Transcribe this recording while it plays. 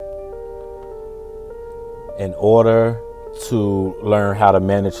In order to learn how to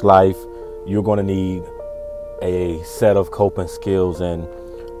manage life, you're going to need a set of coping skills. And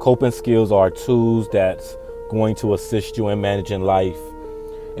coping skills are tools that's going to assist you in managing life.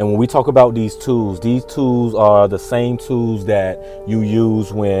 And when we talk about these tools are the same tools that you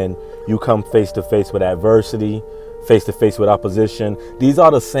use when you come face to face with adversity, face to face with opposition. These are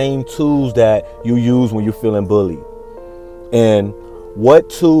the same tools that you use when you're feeling bullied. And what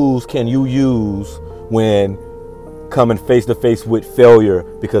tools can you use when coming face to face with failure?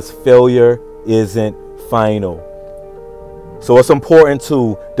 Because failure isn't final. So it's important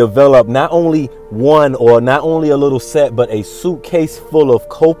to develop not only one or not only a little set, but a suitcase full of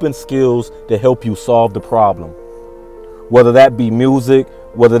coping skills to help you solve the problem. Whether that be music,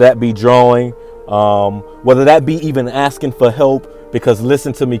 whether that be drawing, whether that be even asking for help. Because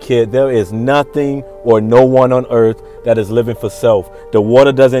listen to me, kid, there is nothing or no one on earth that is living for self. The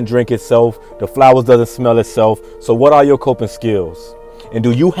water doesn't drink itself. The flowers doesn't smell itself. So what are your coping skills? And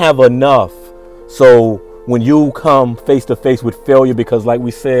do you have enough? So when you come face to face with failure, because like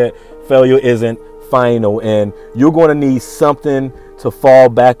we said, failure isn't final, and you're going to need something to fall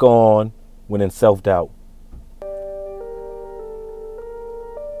back on when in self-doubt.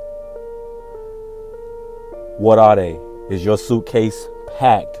 What are they? Is your suitcase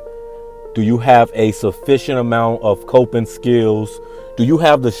packed? Do you have a sufficient amount of coping skills? Do you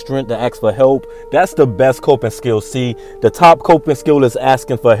have the strength to ask for help? That's the best coping skill. See, the top coping skill is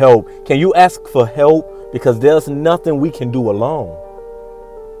asking for help. Can you ask for help? Because there's nothing we can do alone.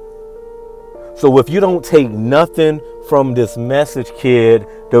 So if you don't take nothing from this message, kid,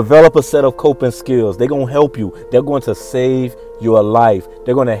 develop a set of coping skills. They're going to help you. They're going to save your life.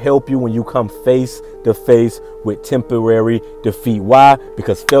 They're going to help you when you come face to face with temporary defeat. Why?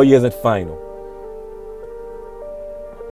 Because failure isn't final.